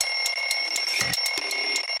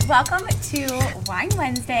Welcome to Wine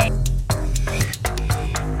Wednesday.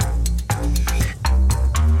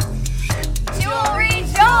 Jewelry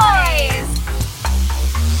Joys!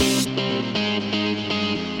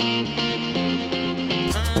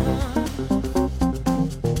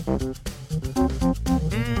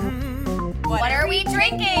 What are we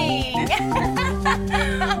drinking?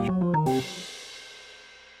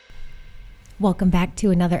 Welcome back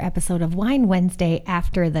to another episode of Wine Wednesday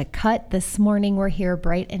after the cut. This morning we're here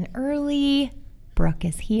bright and early. Brooke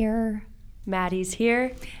is here. Maddie's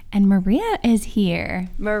here. And Maria is here.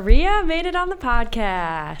 Maria made it on the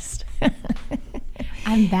podcast.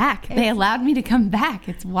 I'm back. They allowed me to come back.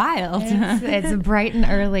 It's wild. It's bright and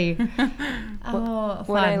early. Oh,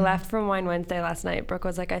 when I left from Wine Wednesday last night, Brooke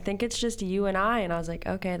was like, I think it's just you and I. And I was like,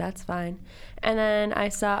 okay, that's fine. And then I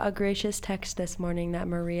saw a gracious text this morning that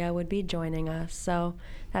Maria would be joining us. So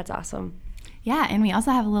that's awesome. Yeah, and we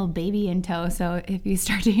also have a little baby in tow. So if you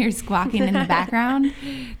start to hear squawking in the background,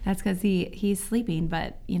 that's because he's sleeping.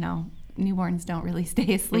 But, you know, newborns don't really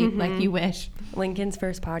stay asleep like you wish. Lincoln's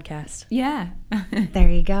first podcast. Yeah. There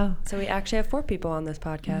you go. So we actually have 4 people on this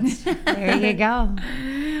podcast. There you go.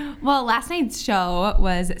 Well, last night's show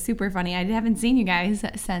was super funny. I haven't seen you guys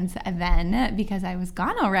since then because I was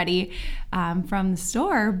gone already from the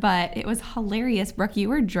store, but it was hilarious. Brooke, you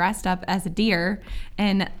were dressed up as a deer,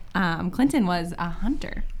 and Clinton was a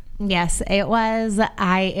hunter. Yes, it was.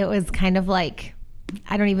 It was kind of like,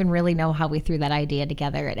 I don't even really know how we threw that idea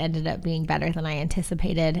together. It ended up being better than I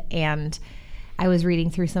anticipated, and I was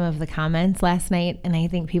reading through some of the comments last night, and I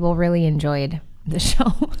think people really enjoyed the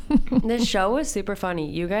show. This show was super funny.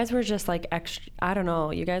 You guys were just like extra, I don't know,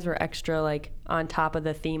 you guys were extra like on top of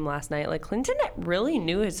the theme last night. Like Clinton really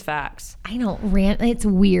knew his facts. I know, it's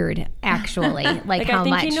weird actually. Like how I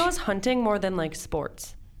think much he knows hunting more than like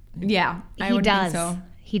sports. Yeah, he does. Think so.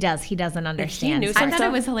 He does. He doesn't understand. I thought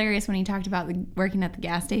it was hilarious when he talked about working at the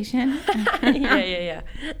gas station. Yeah.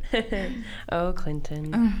 Oh,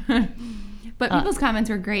 Clinton. But people's comments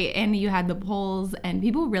were great, and you had the polls, and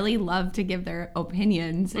people really love to give their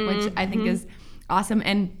opinions, which I think is awesome.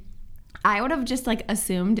 And I would have just like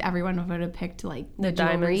assumed everyone would have picked like the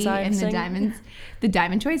jewelry and the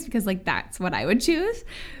diamond choice, because like that's what I would choose.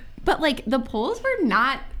 But like the polls were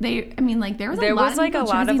not, there was a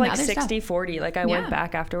lot of like 60-40. Like I went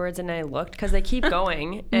back afterwards and I looked because they keep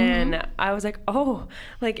going and I was like, oh,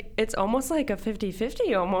 like it's almost like a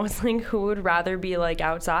 50-50 almost, like who would rather be like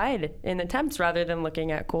outside in the temps rather than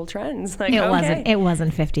looking at cool trends. Like it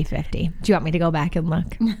wasn't 50-50. Do you want me to go back and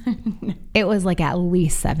look? It was like at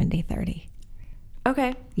least 70-30.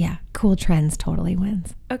 Okay. Yeah, cool trends totally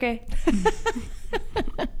wins. Okay.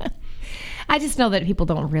 I just know that people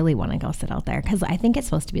don't really want to go sit out there because I think it's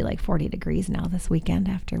supposed to be like 40 degrees now this weekend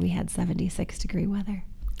after we had 76-degree weather.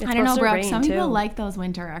 I don't know, Brooke. Some people like those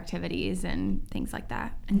winter activities and things like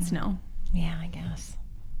that and snow. Yeah, I guess.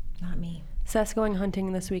 Not me. Seth's going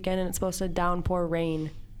hunting this weekend and it's supposed to downpour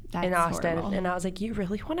rain in Austin. Horrible. And I was like, you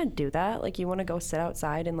really want to do that? Like you want to go sit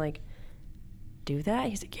outside and like do that?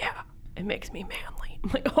 He's like, yeah, it makes me manly. I'm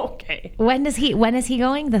like, okay. When is he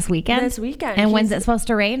going? This weekend? This weekend. And when's it supposed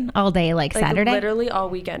to rain? All day, like Saturday? Literally all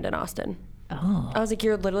weekend in Austin. Oh. I was like,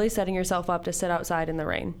 you're literally setting yourself up to sit outside in the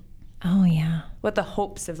rain. Oh, yeah. With the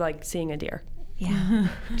hopes of like seeing a deer. Yeah.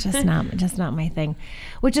 just not my thing.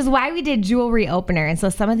 Which is why we did jewelry opener. And so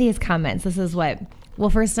some of these comments, this is what, well,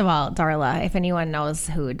 first of all, Darla, if anyone knows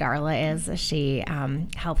who Darla is, she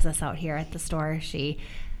helps us out here at the store. She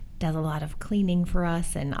does a lot of cleaning for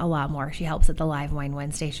us and a lot more. She helps at the live Wine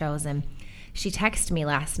Wednesday shows, and she texted me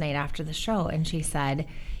last night after the show and she said,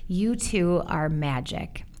 you two are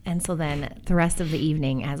magic. And so then the rest of the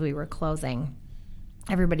evening as we were closing,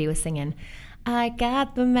 everybody was singing, I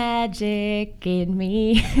got the magic in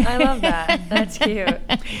me. I love that. That's cute.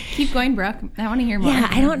 Keep going, Brooke. I want to hear more. Yeah,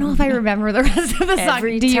 I don't know if I remember the rest of the song.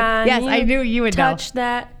 Every time yes, I knew you would touch know.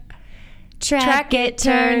 that track, it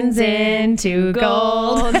turns into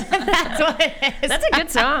gold. That's what it is. That's a good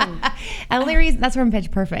song. The only reason, that's from Pitch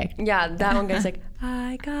Perfect. Yeah, that one guy's like,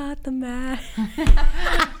 I got the magic.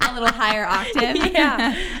 A little higher octave.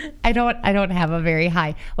 Yeah. I don't have a very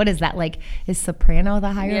high. What is that? Like, is soprano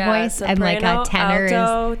the higher voice? Soprano, and like a tenor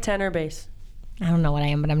alto, is tenor bass. I don't know what I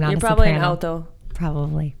am, but I'm not You're a probably soprano. an alto.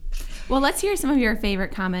 Probably. Well, let's hear some of your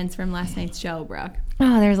favorite comments from last night's show, Brooke.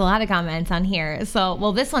 Oh, there's a lot of comments on here. So,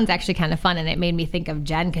 well, this one's actually kind of fun, and it made me think of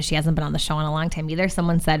Jen because she hasn't been on the show in a long time either.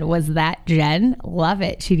 Someone said, "Was that Jen? Love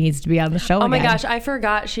it. She needs to be on the show." Oh my again. gosh, I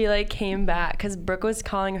forgot she like came back because Brooke was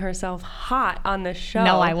calling herself hot on the show.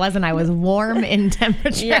 No, I wasn't. I was warm in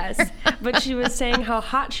temperature. Yes, but she was saying how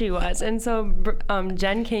hot she was, and so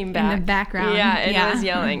Jen came back in the background. Yeah, and was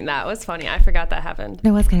yelling. That was funny. I forgot that happened. It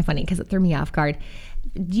was kind of funny because it threw me off guard.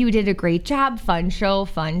 You did a great job. Fun show.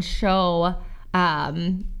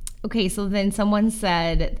 Okay, so then someone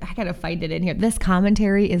said, I gotta find it in here. This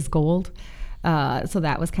commentary is gold. So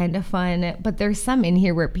that was kind of fun. But there's some in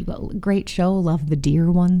here where people, great show, love the deer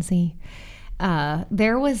onesie.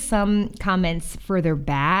 There was some comments further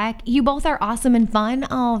back. You both are awesome and fun.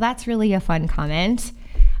 Oh, that's really a fun comment.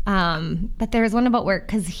 But there's one about where,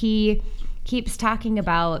 because he keeps talking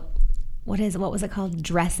about, what was it called?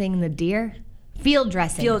 Dressing the deer? Field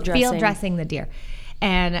dressing the deer.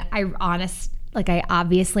 And I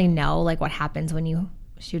obviously know like what happens when you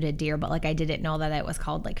shoot a deer, but like I didn't know that it was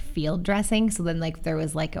called like field dressing. So then like there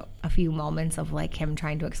was like a few moments of like him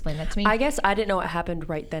trying to explain that to me. I guess I didn't know what happened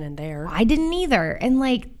right then and there. I didn't either. And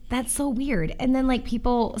like that's so weird. And then like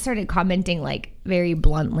people started commenting like very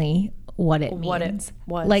bluntly what it means. What it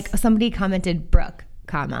was. Like somebody commented, Brooke,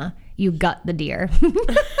 you gut the deer.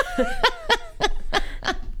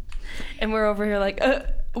 And we're over here like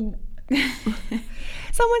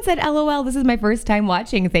Someone said, LOL, this is my first time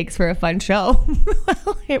watching. Thanks for a fun show.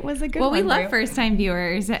 Well, it was a good one. Well, we love first-time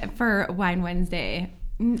viewers for Wine Wednesday.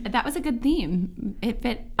 That was a good theme. It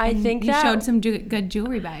fit. I think you showed some good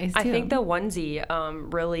jewelry buys, too. I think the onesie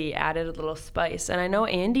really added a little spice. And I know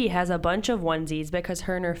Andy has a bunch of onesies because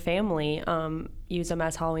her and her family use them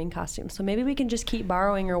as Halloween costumes. So maybe we can just keep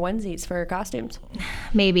borrowing her onesies for her costumes.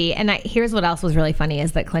 Maybe. And here's what else was really funny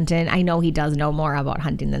is that Clinton, I know he does know more about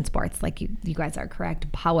hunting than sports. Like you guys are correct.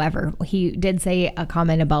 However, he did say a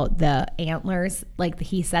comment about the antlers. Like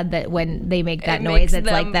he said that when they make that noise, it's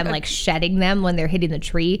like them like shedding them when they're hitting the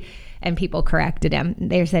tree. And people corrected him.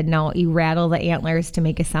 They said, no, you rattle the antlers to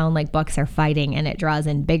make it sound like bucks are fighting, and it draws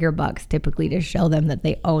in bigger bucks typically to show them that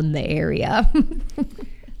they own the area.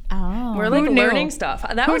 Oh, we're like learning stuff.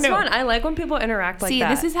 That was fun. I like when people interact like that.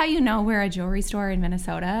 See, this is how you know we're a jewelry store in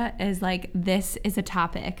Minnesota. Is like this is a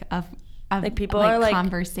topic of like people are like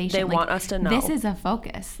conversation. They like, want us to know. This is a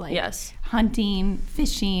focus. Like yes, hunting,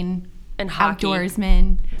 fishing, and hockey.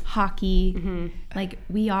 Outdoorsmen, hockey. Mm-hmm. Like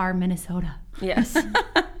we are Minnesota. Yes.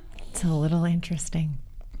 It's a little interesting.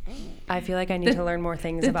 I feel like I need to learn more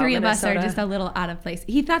things about Minnesota. The three of us are just a little out of place.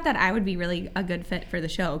 He thought that I would be really a good fit for the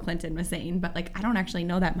show, Clinton was saying, but like I don't actually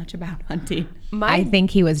know that much about hunting. I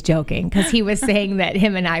think he was joking because he was saying that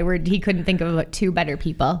him and I he couldn't think of two better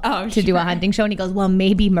people to do a hunting show. And he goes, well,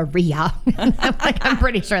 maybe Maria. I'm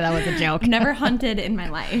pretty sure that was a joke. Never hunted in my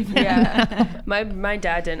life. Yeah. My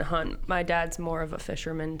dad didn't hunt. My dad's more of a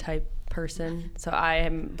fisherman type person, so I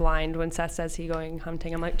am blind when Seth says he going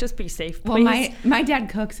hunting. I'm like, just be safe, please. Well, my dad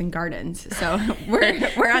cooks and gardens, so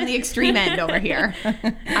we're on the extreme end over here.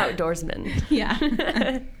 Outdoorsman.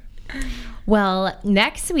 Yeah. Well,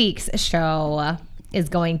 next week's show is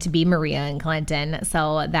going to be Maria and Clinton,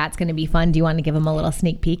 so that's going to be fun. Do you want to give them a little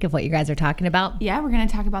sneak peek of what you guys are talking about? Yeah, we're going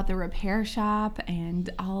to talk about the repair shop and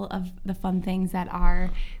all of the fun things that our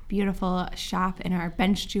beautiful shop and our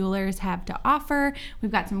bench jewelers have to offer.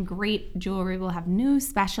 We've got some great jewelry. We'll have new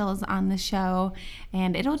specials on the show,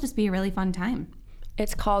 and it'll just be a really fun time.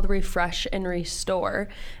 It's called Refresh and Restore.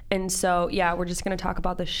 And so, yeah, we're just going to talk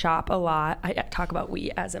about the shop a lot. I talk about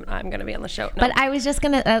we as in I'm going to be on the show. No. But I was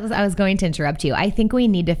going to interrupt you. I think we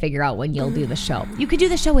need to figure out when you'll do the show. You could do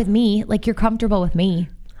the show with me. Like, you're comfortable with me.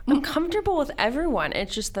 I'm comfortable with everyone.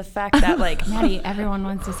 It's just the fact that, like, Maddie, everyone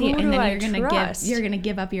wants to see it, and then you're gonna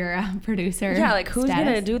give up your producer. Yeah, like who's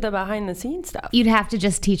gonna do the behind the scenes stuff? You'd have to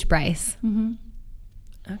just teach Bryce. Mm-hmm.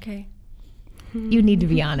 Okay. You need to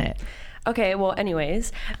be on it. Okay, well,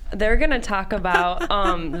 anyways, they're going to talk about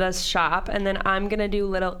the shop, and then I'm going to do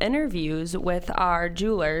little interviews with our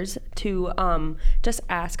jewelers to just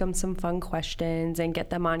ask them some fun questions and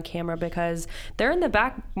get them on camera because they're in the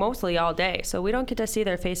back mostly all day, so we don't get to see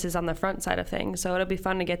their faces on the front side of things, so it'll be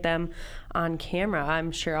fun to get them on camera.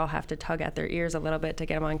 I'm sure I'll have to tug at their ears a little bit to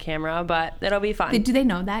get them on camera, but it'll be fun. Do they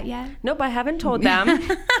know that yet? Nope, I haven't told them,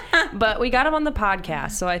 but we got them on the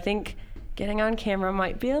podcast, so I think getting on camera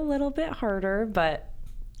might be a little bit harder, but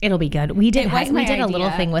it'll be good. We did a little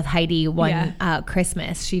thing with Heidi one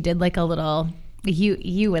Christmas. She did like a little.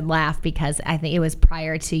 You would laugh because I think it was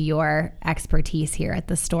prior to your expertise here at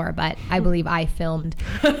the store, but I believe I filmed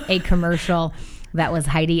a commercial that was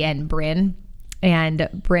Heidi and Bryn And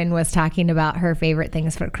Bryn was talking about her favorite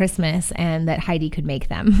things for Christmas and that Heidi could make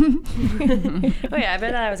them. Oh yeah, I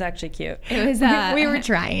bet that was actually cute. It was. We were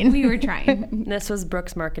trying. We were trying. This was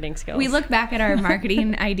Brooke's marketing skills. We look back at our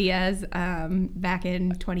marketing ideas back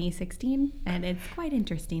in 2016, and it's quite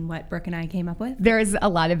interesting what Brooke and I came up with. There's a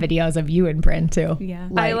lot of videos of you and Bryn too. Yeah.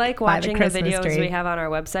 I like watching the videos tree. we have on our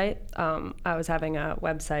website. I was having a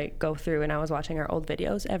website go through and I was watching our old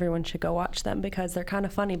videos. Everyone should go watch them because they're kind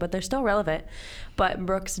of funny, but they're still relevant. But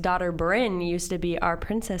Brooke's daughter Bryn used to be our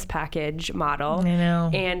princess package model. I know.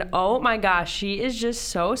 And oh my gosh, she is just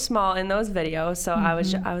so small in those videos. So I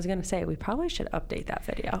was going to say we probably should update that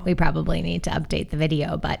video. We probably need to update the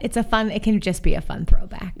video, but it can just be a fun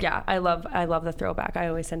throwback. Yeah, I love the throwback. I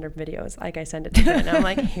always send her videos. Like I send it to Bryn. I'm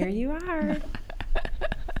like, here you are.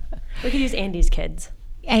 We could use Andy's kids.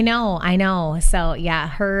 I know. So yeah,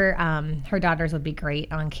 her daughters would be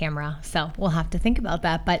great on camera. So we'll have to think about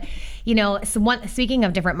that. But speaking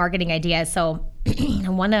of different marketing ideas, so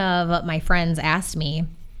one of my friends asked me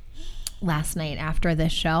last night after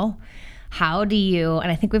this show, how do you,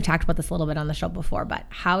 and I think we've talked about this a little bit on the show before, but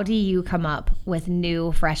how do you come up with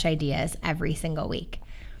new, fresh ideas every single week?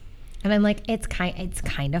 And I'm like, it's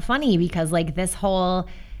kind of funny because like this whole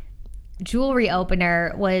jewelry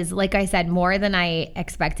opener was, like I said, more than I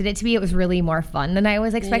expected it to be. It was really more fun than I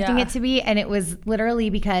was expecting it to be. And it was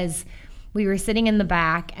literally because we were sitting in the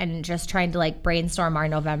back and just trying to like brainstorm our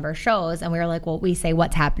November shows. And we were like, well, we say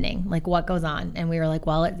what's happening, like what goes on. And we were like,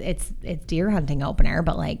 well, it's deer hunting opener,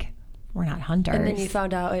 but like we're not hunters. And then you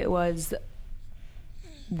found out it was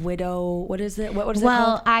widow. What is it? What is it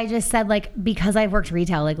well, called? I just said like, because I've worked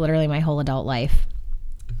retail like literally my whole adult life,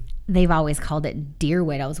 they've always called it Deer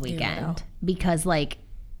Widows Weekend because like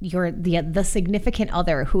you're the significant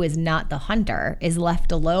other who is not the hunter is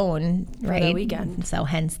left alone for the weekend. So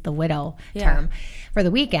hence the widow term for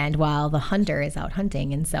the weekend while the hunter is out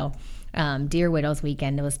hunting. And so Deer Widows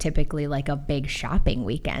Weekend was typically like a big shopping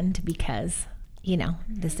weekend because,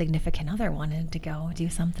 the significant other wanted to go do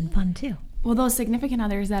something fun too. Well, those significant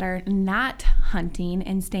others that are not hunting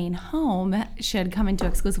and staying home should come into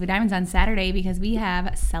Exclusively Diamonds on Saturday because we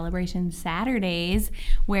have Celebration Saturdays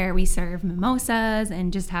where we serve mimosas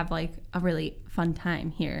and just have like a really fun time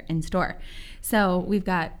here in store. So we've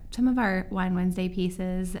got some of our Wine Wednesday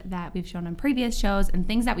pieces that we've shown on previous shows and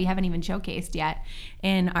things that we haven't even showcased yet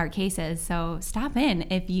in our cases. So stop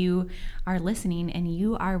in if you are listening and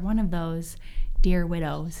you are one of those deer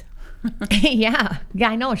widows. Yeah,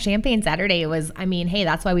 I know. Champagne Saturday was, hey,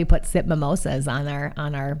 that's why we put sip mimosas on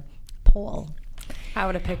our poll. I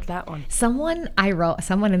would have picked that one. Someone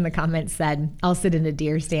in the comments said, I'll sit in a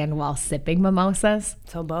deer stand while sipping mimosas.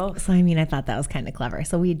 So both. So I thought that was kind of clever.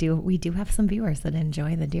 So we do have some viewers that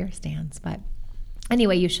enjoy the deer stands, but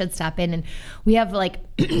anyway, you should stop in, and we have like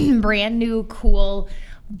brand new cool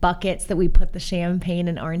buckets that we put the champagne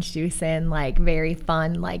and orange juice in, like very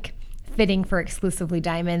fun, like fitting for Exclusively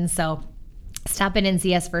Diamonds. So stop in and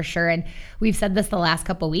see us for sure. And we've said this the last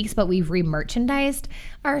couple of weeks, but we've re-merchandised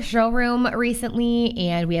our showroom recently,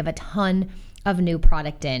 and we have a ton of new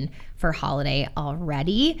product in for holiday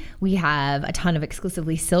already. We have a ton of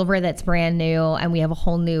exclusively silver that's brand new, and we have a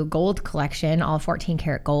whole new gold collection, all 14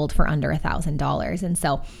 karat gold for under $1,000. And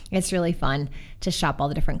so it's really fun to shop all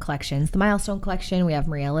the different collections. The Milestone collection, we have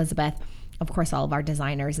Maria Elizabeth, of course, all of our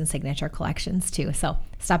designers and signature collections too. So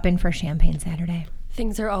stop in for Champagne Saturday.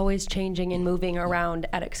 Things are always changing and moving around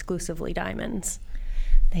at Exclusively Diamonds.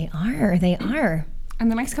 They are. In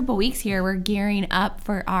the next couple of weeks here, we're gearing up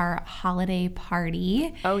for our holiday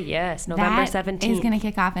party. Oh, yes. November 17th. That is going to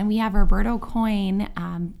kick off. And we have Roberto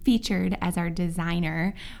Coin featured as our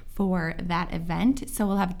designer for that event. So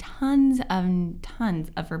we'll have tons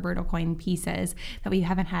of Roberto Coin pieces that we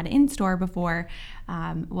haven't had in store before.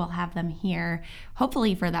 We'll have them here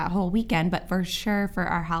hopefully for that whole weekend, but for sure for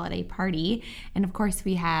our holiday party. And of course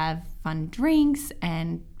we have fun drinks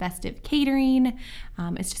and festive catering.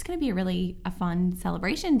 It's just going to be a fun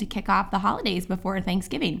celebration to kick off the holidays before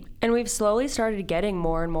Thanksgiving. And we've slowly started getting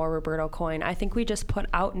more and more Roberto Coin. I think we just put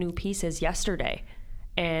out new pieces yesterday.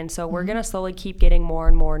 And so we're going to slowly keep getting more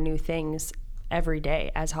and more new things every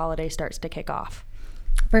day as holiday starts to kick off.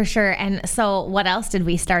 For sure. And so what else did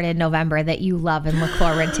we start in November that you love and look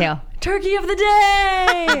forward to? Turkey of the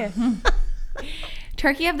day!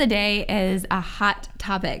 Turkey of the day is a hot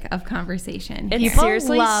topic of conversation. It's People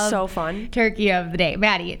seriously love so fun. Turkey of the day.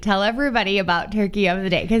 Maddie, tell everybody about Turkey of the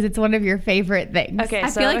day because it's one of your favorite things. Okay, I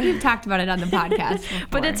feel like we've talked about it on the podcast before.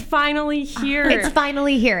 But it's finally here. It's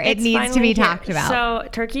finally here. It needs to be talked about. So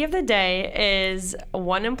Turkey of the Day is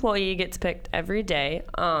one employee gets picked every day,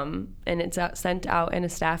 and it's sent out in a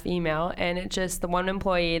staff email, and it's just the one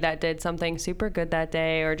employee that did something super good that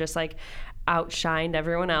day or just like outshined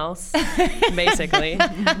everyone else, basically.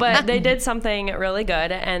 But they did something really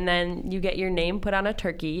good, and then you get your name put on a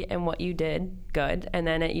turkey and what you did good, and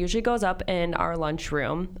then it usually goes up in our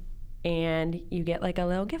lunchroom, and you get like a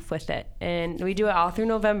little gift with it. And we do it all through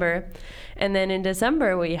November, and then in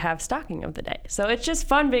December we have stocking of the day. So it's just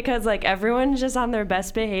fun because like everyone's just on their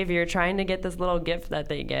best behavior trying to get this little gift that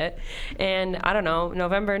they get. And I don't know,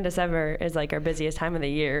 November and December is like our busiest time of the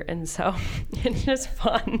year, and so it's just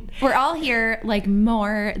fun. We're all here like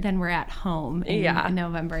more than we're at home in Yeah.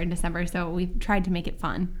 November and December, so we've tried to make it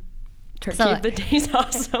fun. Turkey of the Day is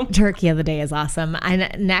awesome. Turkey of the day is awesome. And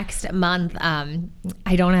next month,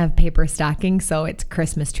 I don't have paper stockings, so it's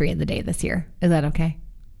Christmas tree of the day this year. Is that okay?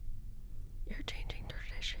 You're changing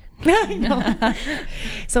tradition. I know.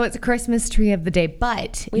 So it's Christmas tree of the day,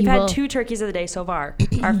 but We've had 2 turkeys of the day so far.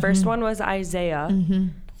 Our first one was Isaiah.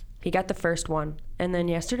 He got the first one. And then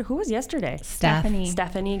yesterday, who was yesterday?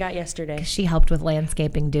 Stephanie got yesterday. She helped with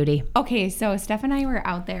landscaping duty. Okay, so Steph and I were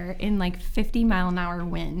out there in like 50-mile-an-hour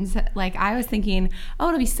winds. Like I was thinking, oh,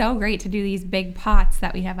 it'll be so great to do these big pots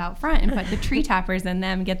that we have out front and put the tree toppers in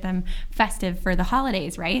them, get them festive for the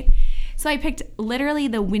holidays, right? So I picked literally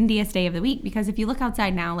the windiest day of the week because if you look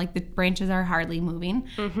outside now, like the branches are hardly moving.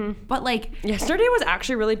 But like Yesterday was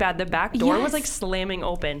actually really bad. The back door was like slamming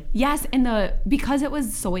open. yes, and because it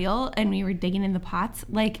was soil and we were digging in the pots,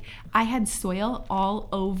 like I had soil all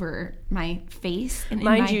over my face and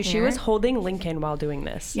Mind in my you, she hair. was holding Lincoln while doing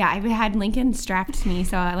this. Yeah, I had Lincoln strapped to me,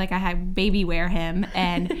 so I had baby wear him,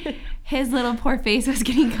 and his little poor face was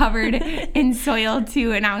getting covered in soil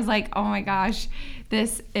too, and I was like, oh my gosh,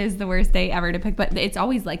 this is the worst day ever to pick, but it's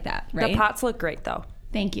always like that, right? The pots look great though.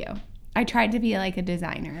 Thank you. I tried to be like a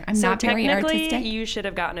designer. I'm So not very technically, artistic. you should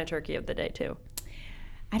have gotten a turkey of the day too.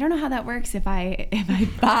 I don't know how that works if I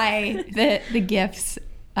buy the gifts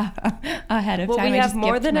ahead of Well, time. we I have just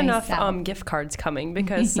more gift than enough myself. gift cards coming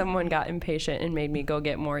because someone got impatient and made me go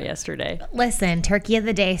get more yesterday. Listen, Turkey of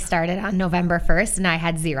the Day started on November 1st, and I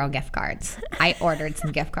had 0 gift cards. I ordered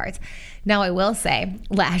some gift cards. Now, I will say,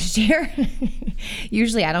 last year,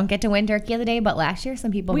 usually I don't get to win Turkey of the Day, but last year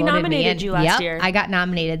some people We voted nominated me in. you last year. I got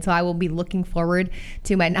nominated, so I will be looking forward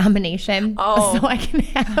to my nomination so I can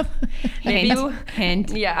have Maybe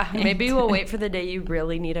hint. Yeah, maybe we'll wait for the day you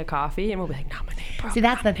really need a coffee and we'll be like, nominate, bro. See,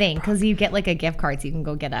 that's the thing, because you get like a gift card, so you can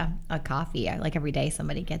go get a coffee. Like every day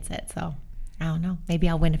somebody gets it, so I don't know. Maybe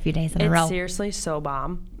I'll win a few days in a row. It's seriously so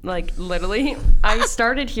bomb. Like literally, I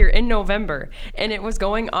started here in November and it was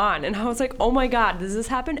going on and I was like, oh my God, does this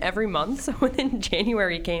happen every month? So when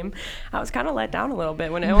January came, I was kind of let down a little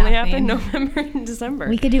bit when it only happened November and December.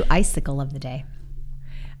 We could do icicle of the day.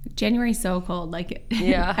 January's so cold. Like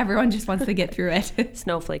Yeah. everyone just wants to get through it.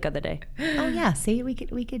 Snowflake of the day. Oh yeah, see, we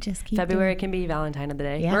could just keep February can be Valentine of the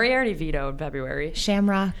day. Yeah. Marie already vetoed February.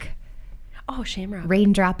 Shamrock, Oh, Shamrock.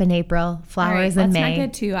 raindrop in April, flowers All right, in let's May, not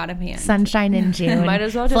get too out of hand. sunshine in June, Might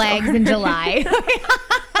as well just flags in July.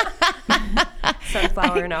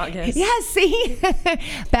 Sunflower in August. Yeah, see?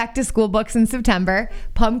 Back to school books in September,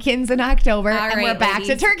 pumpkins in October, and right, we're back ladies.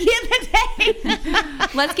 to Turkey of the Day.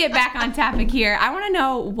 Let's get back on topic here. I want to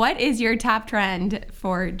know, what is your top trend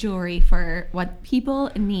for jewelry for what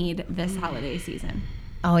people need this holiday season?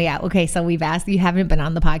 Oh, yeah. Okay, so we've asked. You haven't been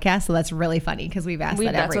on the podcast, so that's really funny because we've asked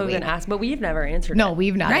that That's every what we've week. been asked, but we've never answered No, it.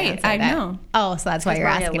 we've not Right, answered I that. know. Oh, so that's why you're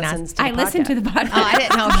Mariah asking us. listens to I the listened to the podcast. podcast. Oh, I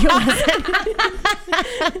didn't know if you listened.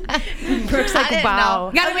 Brooke's like, didn't wow.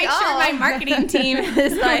 know. Gotta make sure my marketing team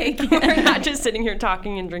is like, We're not just sitting here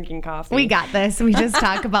talking and drinking coffee. We got this. We just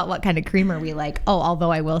talk about what kind of creamer we like. Oh,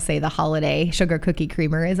 although I will say the holiday sugar cookie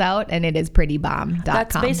creamer is out and it is pretty bomb.com.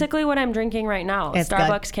 That's basically what I'm drinking right now. It's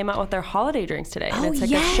Starbucks good. came out with their holiday drinks today. And Oh, it's like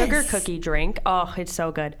yes. a sugar cookie drink. Oh, it's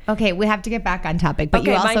so good. Okay, we have to get back on topic, but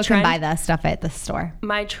you Okay, my also can trend- buy the stuff at the store.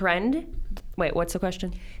 My trend. Wait, what's the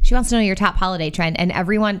question? She wants to know your top holiday trend, and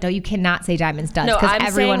everyone, though you cannot say diamond studs No, because I'm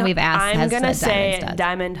everyone saying we've asked I'm has gonna said diamond say studs.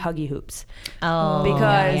 diamond huggy hoops. Oh,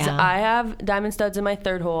 Because yeah. I have diamond studs in my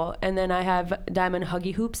third hole, and then I have diamond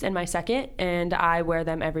huggy hoops in my second, and I wear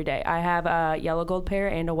them every day. I have a yellow gold pair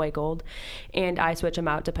and a white gold, and I switch them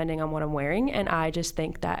out depending on what I'm wearing, and I just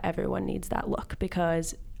think that everyone needs that look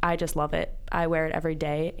because I just love it. I wear it every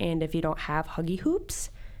day, and if you don't have huggy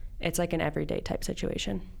hoops, it's like an everyday type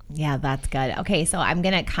situation. Yeah, that's good. Okay, so I'm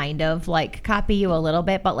going to kind of like copy you a little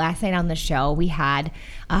bit, but last night on the show, we had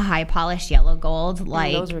a high polished yellow gold,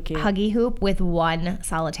 like huggy hoop with one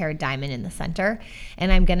solitaire diamond in the center.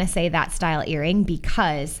 And I'm going to say that style earring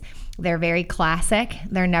because they're very classic.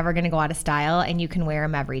 They're never going to go out of style, and you can wear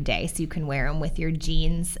them every day. So you can wear them with your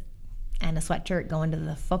jeans and a sweatshirt going to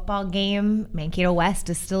the football game. Mankato West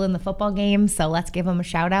is still in the football game, so let's give them a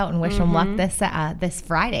shout out and wish them luck this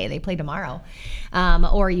Friday. They play tomorrow.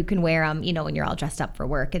 Or you can wear them, when you're all dressed up for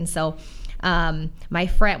work. And so one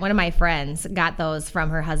of my friends got those from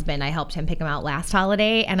her husband. I helped him pick them out last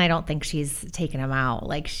holiday, and I don't think she's taken them out.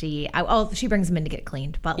 Like she brings them in to get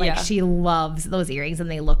cleaned, but she loves those earrings, and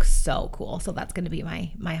they look so cool. So that's going to be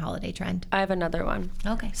my holiday trend. I have another one.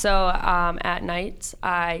 Okay. So at nights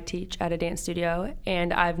I teach at a dance studio,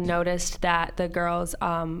 and I've noticed that the girls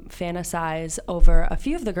fantasize over, a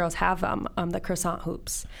few of the girls have them, the croissant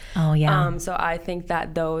hoops. Oh yeah. So I think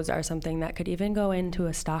that those are something that could even go into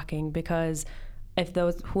a stocking, because if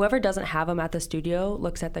whoever doesn't have them at the studio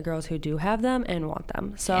looks at the girls who do have them and want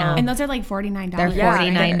them. So and those are like $49. They're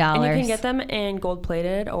 $49. And you can get them in gold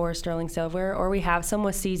plated or sterling silver, or we have some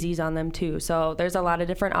with CZs on them too. So there's a lot of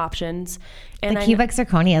different options. And the cubic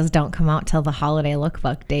zirconias don't come out till the holiday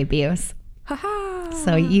lookbook debuts.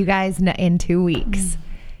 So you guys, in 2 weeks,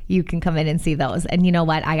 you can come in and see those. And you know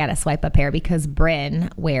what? I got to swipe a pair because Bryn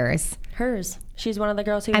wears hers. She's one of the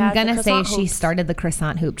girls who I'm has going the to say croissant she hoops. started the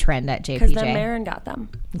croissant hoop trend at JPJ. Because then Marin got them.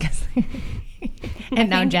 And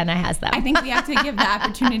now Jenna has them. I think we have to give the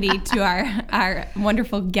opportunity to our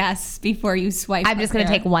wonderful guests before you swipe. I'm just going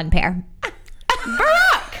to take one pair.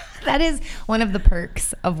 Brooke! That is one of the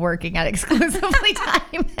perks of working at Exclusively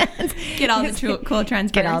Diamonds. Get all the cool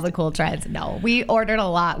trends. Get all the cool trends. No, we ordered a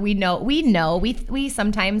lot. We know. We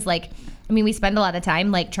sometimes we spend a lot of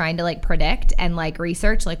time trying to predict and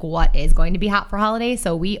research what is going to be hot for holidays.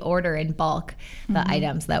 So we order in bulk the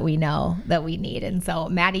items that we know that we need. And so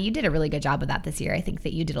Maddie, you did a really good job of that this year. I think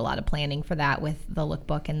that you did a lot of planning for that with the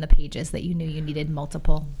lookbook and the pages that you knew you needed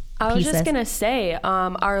multiple I was pieces. just going to say,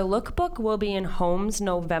 our lookbook will be in homes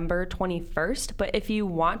November 21st, but if you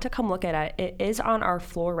want to come look at it, it is on our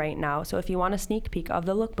floor right now. So if you want a sneak peek of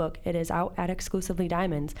the lookbook, it is out at Exclusively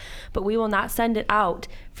Diamonds, but we will not send it out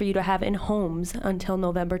for you to have in homes until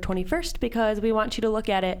November 21st, because we want you to look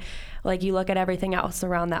at it like you look at everything else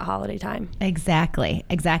around that holiday time. Exactly.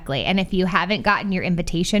 And if you haven't gotten your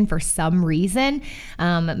invitation for some reason,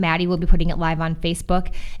 Maddie will be putting it live on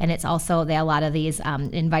Facebook, and it's also a lot of these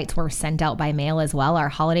invites were sent out by mail as well. Our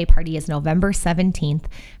holiday party is November 17th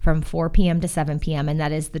from 4 p.m. to 7 p.m. and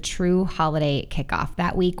that is the true holiday kickoff.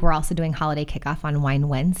 That week we're also doing holiday kickoff on Wine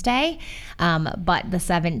Wednesday, but the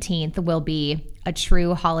 17th will be a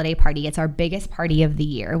true holiday party. It's our biggest party of the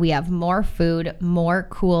year. We have more food, more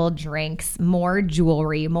cool drinks, more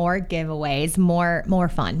jewelry, more giveaways, more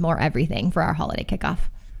fun, more everything for our holiday kickoff.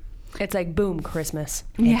 It's like boom Christmas.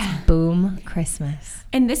 It's boom Christmas.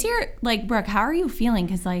 And this year, Brooke, how are you feeling?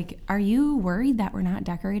 Because are you worried that we're not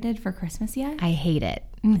decorated for Christmas yet? I hate it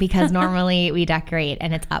because normally we decorate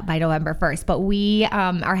and it's up by November 1st. But we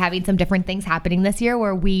are having some different things happening this year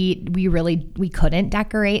where we couldn't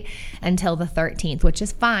decorate until the 13th, which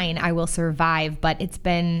is fine. I will survive, but it's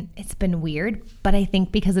been weird. But I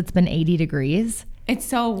think because it's been 80 degrees. It's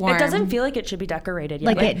so warm. It doesn't feel like it should be decorated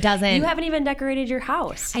yet. It doesn't. You haven't even decorated your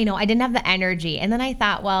house. I know. I didn't have the energy. And then I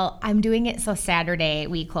thought, well, I'm doing it so Saturday.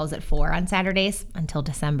 We close at 4 on Saturdays until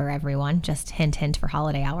December, everyone. Just hint for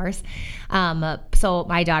holiday hours. So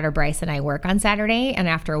my daughter Bryce and I work on Saturday. And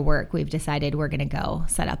after work, we've decided we're going to go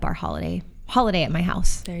set up our holiday at my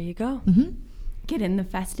house. There you go. Mm-hmm. Get in the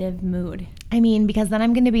festive mood. I mean, because then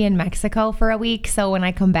I'm going to be in Mexico for a week. So when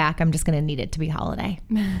I come back, I'm just going to need it to be holiday.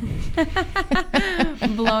 Blown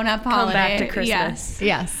up holiday. Come back to Christmas.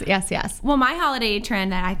 Yes. Well, my holiday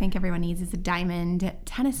trend that I think everyone needs is a diamond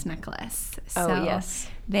tennis necklace. Oh, yes.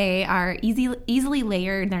 They are easily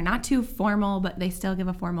layered. They're not too formal, but they still give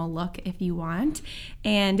a formal look if you want.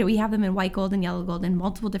 And we have them in white gold and yellow gold in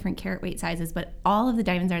multiple different carat weight sizes, but all of the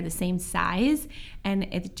diamonds are the same size, and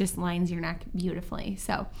it just lines your neck beautifully.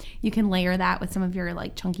 So you can layer that with some of your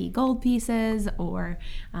chunky gold pieces, or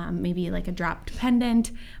maybe a dropped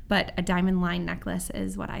pendant. But a diamond line necklace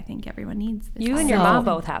is what I think everyone needs. You and your mom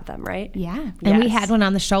both have them, right? Yeah. And we had one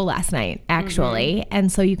on the show last night, actually. Mm-hmm.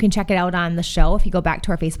 And so you can check it out on the show if you go back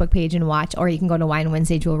to our Facebook page and watch, or you can go to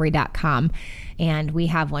winewednesdayjewelry.com. And we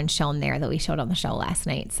have one shown there that we showed on the show last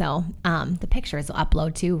night. So the pictures will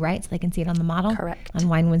upload too, right? So they can see it on the model. Correct. On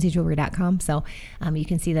winewednesdayjewelry.com. So you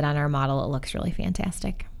can see that on our model. It looks really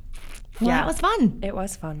fantastic. Well, that was fun. It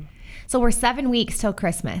was fun. So we're 7 weeks till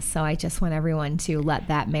Christmas. So I just want everyone to let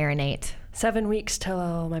that marinate. 7 weeks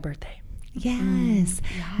till my birthday. Yes.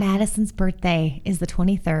 Madison's birthday is the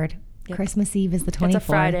 23rd. Yep. Christmas Eve is the 24th. It's a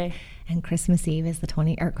Friday. And Christmas Eve is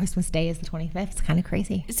Christmas Day is the 25th. It's kind of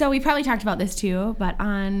crazy. So we probably talked about this too, but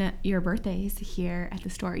on your birthdays here at the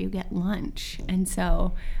store, you get lunch. And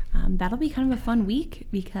so that'll be kind of a fun week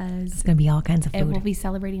because it's going to be all kinds of food. It will be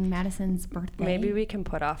celebrating Madison's birthday. Maybe we can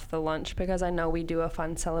put off the lunch because I know we do a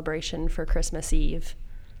fun celebration for Christmas Eve.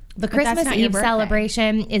 The Christmas Eve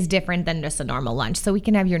celebration is different than just a normal lunch. So we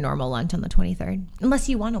can have your normal lunch on the 23rd, unless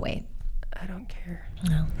you want to wait. I don't care.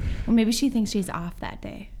 No. Well, maybe she thinks she's off that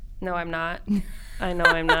day. No, I'm not. I know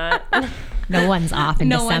I'm not. No one's off in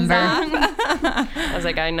December. I was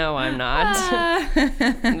like, I know I'm not.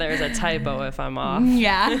 There's a typo if I'm off.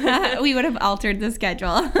 Yeah, we would have altered the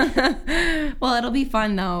schedule. Well, it'll be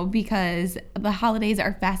fun though because the holidays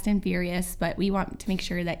are fast and furious, but we want to make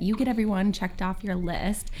sure that you get everyone checked off your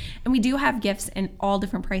list. And we do have gifts in all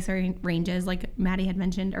different price ranges. Like Maddie had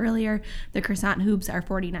mentioned earlier, the croissant hoops are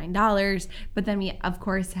 $49, but then we of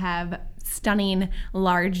course have stunning,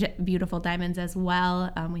 large, beautiful diamonds as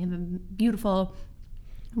well. We have a beautiful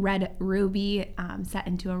red ruby set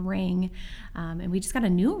into a ring. And we just got a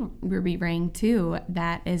new ruby ring too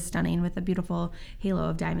that is stunning with a beautiful halo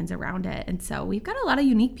of diamonds around it. And so we've got a lot of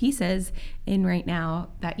unique pieces in right now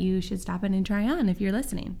that you should stop in and try on if you're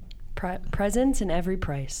listening. Presents in every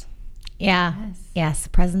price. Yeah. Yes.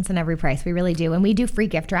 Presents in every price. We really do. And we do free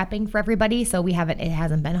gift wrapping for everybody. So it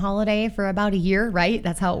hasn't been holiday for about a year, right?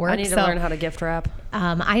 That's how it works. I need to learn how to gift wrap.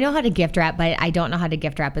 I know how to gift wrap, but I don't know how to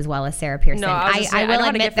gift wrap as well as Sarah Pearson. No, I will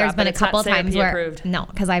admit there's been a couple times where, approved. no,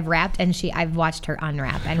 because I've wrapped and I've watched her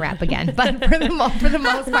unwrap and wrap again. But for the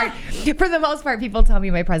most part, people tell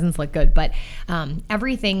me my presents look good. But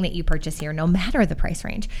everything that you purchase here, no matter the price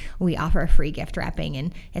range, we offer free gift wrapping,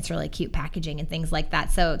 and it's really cute packaging and things like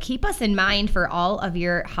that. So keep us in mind for all of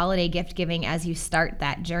your holiday gift giving as you start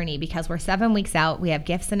that journey, because we're 7 weeks out. We have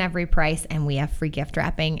gifts in every price and we have free gift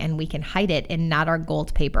wrapping, and we can hide it in not our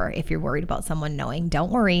gold paper if you're worried about someone knowing.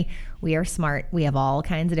 Don't worry. We are smart. We have all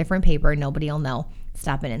kinds of different paper. Nobody will know.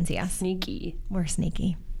 Stop in and see us. Sneaky. We're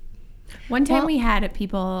sneaky. One time we had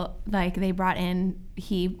people, like, they brought in,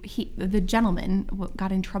 the gentleman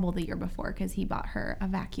got in trouble the year before because he bought her a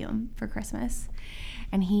vacuum for Christmas.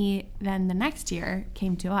 And he then the next year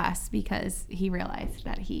came to us because he realized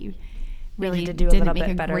that he really didn't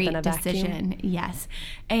make a great decision. Yes.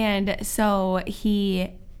 And so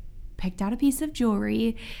he picked out a piece of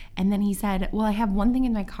jewelry, and then he said, well, I have one thing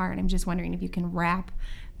in my car, and I'm just wondering if you can wrap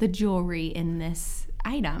the jewelry in this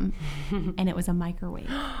item. And it was a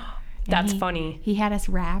microwave. That's funny. He had us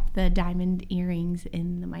wrap the diamond earrings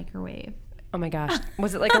in the microwave. Oh my gosh.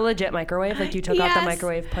 Was it like a legit microwave? Like you took out the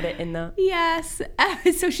microwave, put it in the... Yes.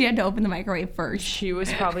 So she had to open the microwave first. She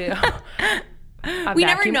was probably... We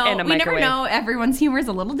never know. We never know. Everyone's humor is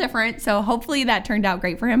a little different. So hopefully that turned out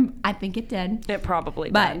great for him. I think it did. It probably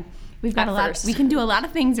did. But we've got a lot. We can do a lot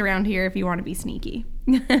of things around here if you want to be sneaky.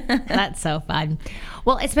 That's so fun.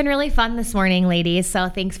 Well, it's been really fun this morning, ladies. So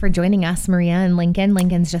thanks for joining us, Maria and Lincoln.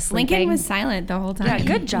 Lincoln's just sleeping. Lincoln was silent the whole time. Yeah,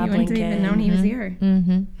 good job, you Lincoln. You wouldn't have even known he was here.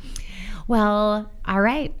 Mm-hmm. Well, all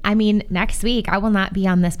right. I mean, next week I will not be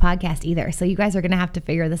on this podcast either. So you guys are going to have to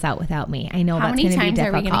figure this out without me. I know that's going to be difficult. How many times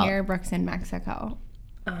are we going to hear Brooke's in Mexico?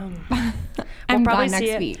 We'll probably gone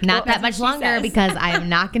next week. Not that much longer because I am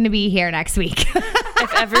not going to be here next week.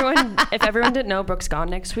 If everyone didn't know, Brooke's gone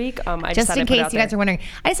next week. I just in case you guys are wondering,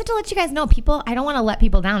 I just have to let you guys know, people. I don't want to let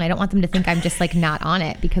people down. I don't want them to think I'm just like not on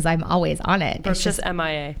it, because I'm always on it. Brooke's just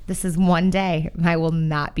MIA. This is one day I will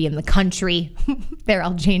not be in the country. There,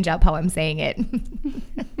 I'll change up how I'm saying it.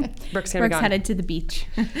 Brooke's headed to the beach.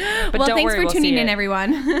 But well, thanks for tuning in,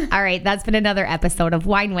 everyone. All right, that's been another episode of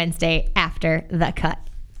Wine Wednesday After the Cut.